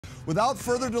Without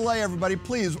further delay, everybody,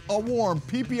 please, a warm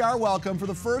PPR welcome for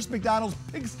the first McDonald's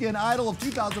Pigskin Idol of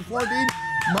 2014,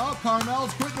 Mount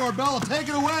Carmel's Quentin Oribello. Take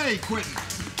it away, Quentin.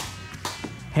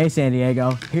 Hey, San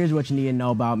Diego, here's what you need to know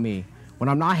about me. When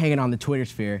I'm not hanging on the Twitter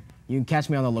sphere, you can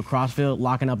catch me on the lacrosse field,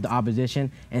 locking up the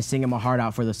opposition and singing my heart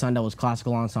out for the Sun Devils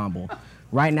Classical Ensemble.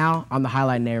 Right now, I'm the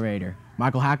highlight narrator.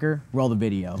 Michael Hacker, roll the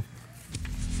video.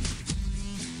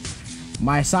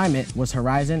 My assignment was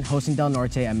Horizon hosting Del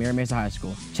Norte at Mira Mesa High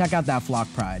School. Check out that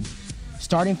flock pride.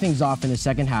 Starting things off in the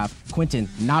second half, Quentin,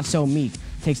 not so meek,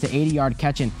 takes the 80-yard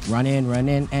catch and run in,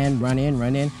 and run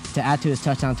in to add to his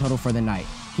touchdown total for the night.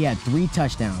 He had 3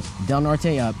 touchdowns, Del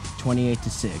Norte up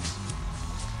 28-6.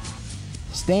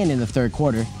 Staying in the third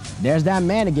quarter, there's that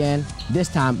man again, this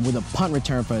time with a punt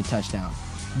return for a touchdown.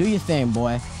 Do your thing,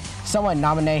 boy. Someone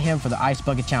nominate him for the Ice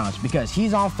Bucket Challenge because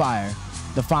he's on fire.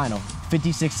 The final,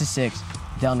 56-6,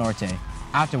 Del Norte.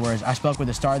 Afterwards, I spoke with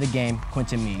the star of the game,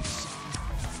 Quentin Meeks.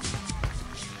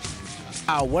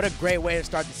 Wow, what a great way to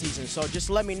start the season. So just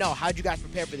let me know, how'd you guys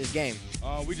prepare for this game?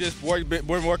 We just been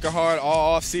working hard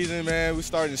all off season, man. We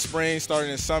started in spring, started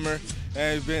in summer,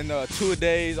 and it's been 2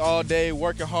 days, all day,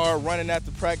 working hard, running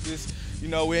after practice. You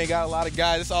know, we ain't got a lot of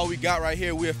guys. That's all we got right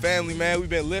here. We're a family, man. We've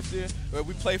been lifting, but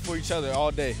we play for each other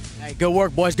all day. Hey, good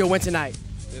work, boys. Good win tonight.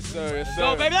 Yes, sir. Yes, sir.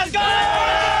 Go, baby. Let's go!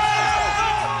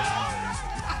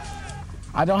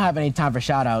 I don't have any time for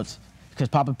shout-outs because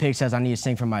Papa Pig says I need to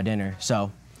sing for my dinner.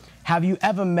 So, have you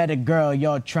ever met a girl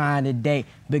you're trying to date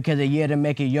because a year to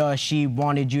make it yours, she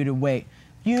wanted you to wait?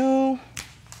 You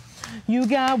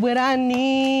got what I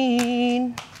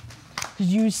need. 'Cause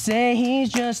you say he's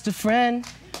just a friend.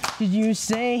 'Cause you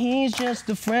say he's just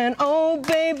a friend. Oh,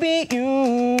 baby,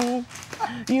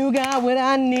 you got what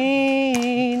I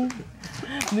need.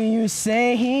 But you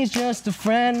say he's just a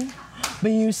friend.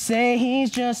 But you say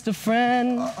he's just a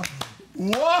friend.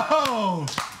 Whoa!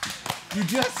 You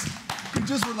just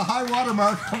were the high water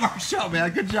mark of our show, man.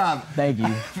 Good job. Thank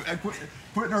you.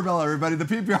 Quentin Oribello, everybody. The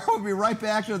PPR will be right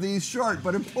back to these short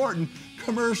but important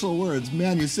commercial words.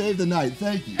 Man, you saved the night.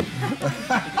 Thank you.